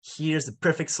here's the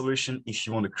perfect solution if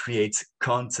you want to create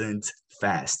content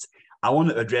fast. I want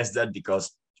to address that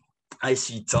because I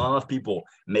see a ton of people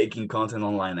making content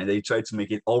online and they try to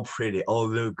make it all pretty, all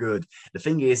look good. The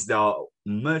thing is, there are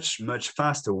much, much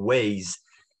faster ways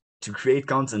to create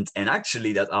content, and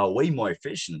actually that are way more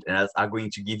efficient and that are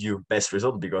going to give you best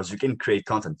result, because you can create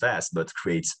content fast but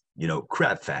create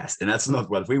crap fast, and that's not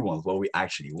what we want. What we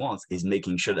actually want is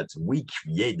making sure that we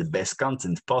create the best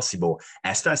content possible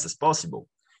as fast as possible,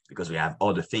 because we have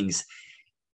other things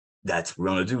that we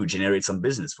want to do, generate some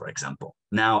business, for example.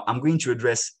 Now I'm going to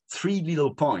address 3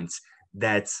 little points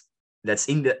that's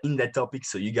in that topic,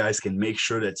 so you guys can make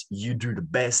sure that you do the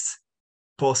best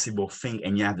possible thing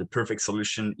and you have the perfect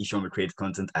solution if you want to create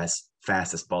content as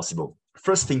fast as possible.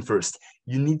 First thing first,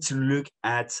 you need to look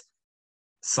at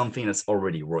something that's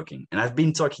already working. And I've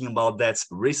been talking about that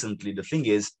recently. The thing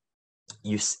is,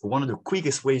 one of the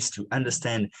quickest ways to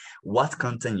understand what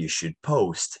content you should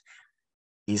post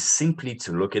is simply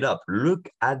to look it up. Look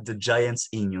at the giants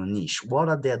in your niche. What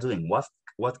are they doing?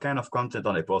 What kind of content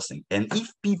are they posting? And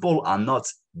if people are not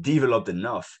developed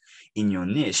enough in your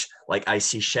niche, like I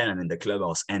see Shannon in the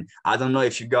Clubhouse, and I don't know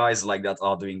if you guys like that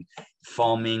are doing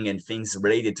farming and things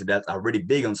related to that are really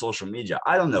big on social media.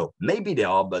 I don't know. Maybe they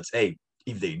are, but hey,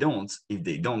 if they don't,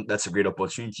 that's a great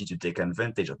opportunity to take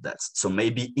advantage of that. So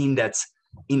maybe in that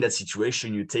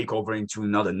situation, you take over into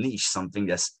another niche, something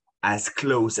that's as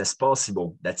close as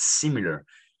possible, that's similar,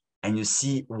 and you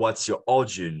see what your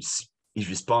audience is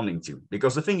responding to.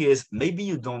 Because the thing is, maybe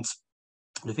you don't,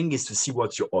 the thing is to see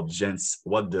what your audience,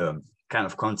 what the kind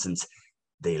of content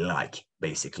they like,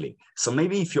 basically. So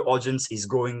maybe if your audience is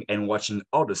going and watching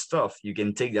other stuff, you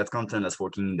can take that content that's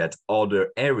working in that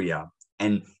other area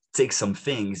and take some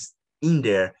things in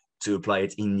there to apply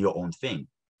it in your own thing.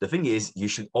 The thing is, you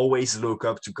should always look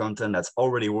up to content that's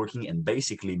already working and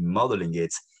basically modeling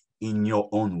it in your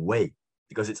own way,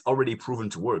 because it's already proven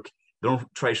to work. Don't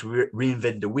try to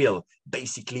reinvent the wheel.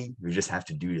 Basically, you just have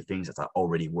to do the things that are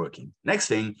already working. Next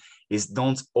thing is,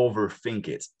 don't overthink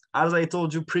it. As I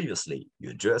told you previously,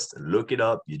 you just look it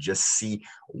up, you just see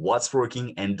what's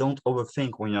working, and don't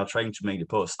overthink when you're trying to make the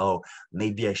post. Oh,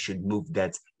 maybe I should move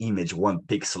that image 1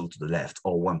 pixel to the left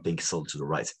or 1 pixel to the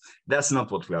right. That's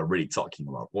not what we are really talking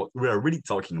about. What we are really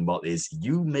talking about is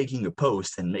you making a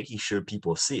post and making sure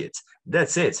people see it.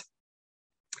 That's it.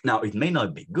 Now, it may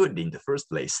not be good in the first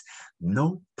place.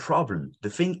 No problem. The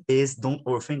thing is, don't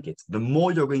overthink it. The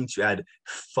more you're going to add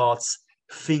thoughts,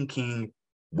 thinking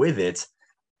with it,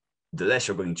 the less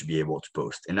you're going to be able to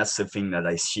post. And that's the thing that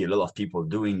I see a lot of people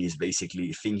doing, is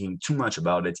basically thinking too much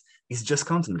about it. It's just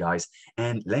content, guys.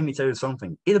 And let me tell you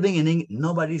something. In the beginning,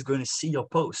 nobody's going to see your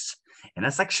posts. And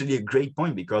that's actually a great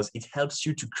point, because it helps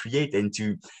you to create and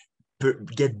to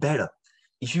get better.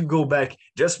 If you go back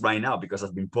just right now, because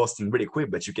I've been posting really quick,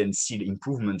 but you can see the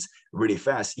improvements really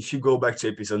fast. If you go back to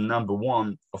episode number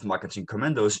 1 of Marketing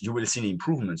Commandos, you will see the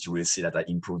improvements. You will see that I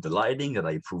improved the lighting, that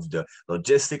I improved the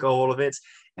logistic of all of it,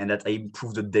 and that I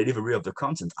improved the delivery of the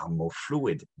content. I'm more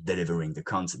fluid delivering the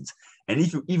content. And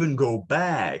if you even go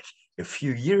back a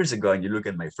few years ago and you look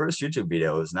at my first YouTube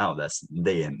videos, now that's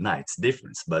day and night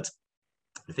difference. But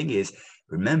the thing is,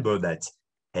 remember that,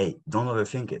 hey, don't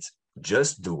overthink it.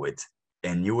 Just do it,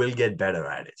 and you will get better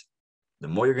at it. The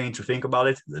more you're going to think about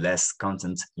it, the less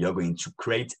content you're going to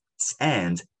create.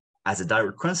 And as a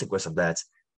direct consequence of that,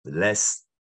 the less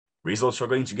results you're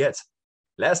going to get.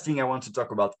 Last thing I want to talk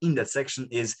about in that section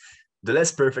is, the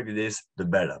less perfect it is, the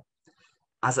better.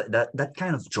 That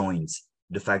kind of joins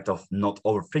the fact of not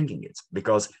overthinking it,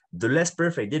 because the less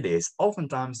perfect it is,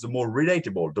 oftentimes the more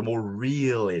relatable, the more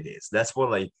real it is. That's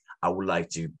what I would like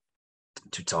to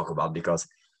talk about, because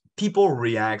people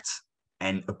react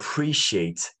and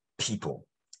appreciate people.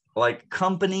 Like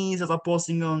companies that are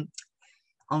posting on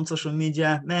social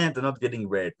media, man, they're not getting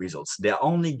great results. They're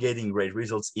only getting great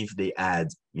results if they add,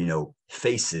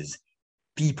 faces,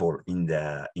 people in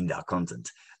their content.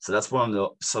 So that's one of the,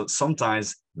 so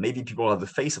sometimes maybe people are the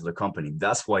face of the company.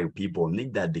 That's why people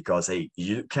need that, because hey,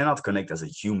 you cannot connect as a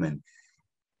human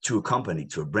to a company,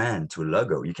 to a brand, to a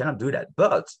logo. You cannot do that.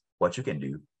 But what you can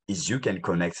do is you can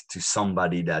connect to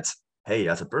somebody that's, hey,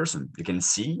 that's a person. You can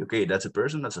see, okay, that's a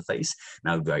person, that's a face.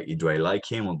 Now, do I like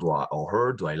him or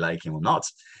her? Do I like him or not?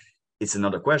 It's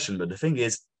another question. But the thing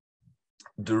is,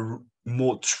 the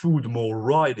more true, the more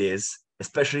raw it is,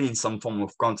 especially in some form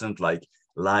of content like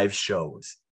live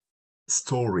shows,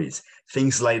 stories,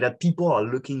 things like that. People are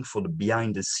looking for the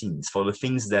behind the scenes, for the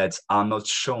things that are not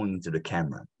shown to the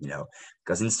camera,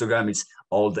 because Instagram, it's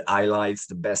all the highlights,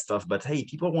 the best stuff. But hey,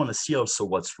 people want to see also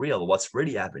what's real, what's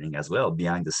really happening as well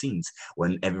behind the scenes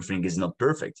when everything is not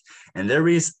perfect. And there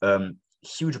is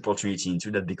huge opportunity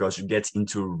into that because you get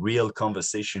into a real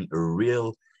conversation, a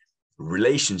real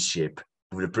relationship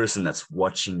with the person that's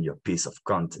watching your piece of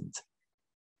content.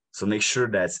 So make sure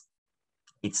that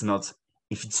it's not,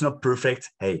 if it's not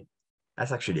perfect, hey,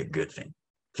 that's actually a good thing.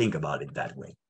 Think about it that way.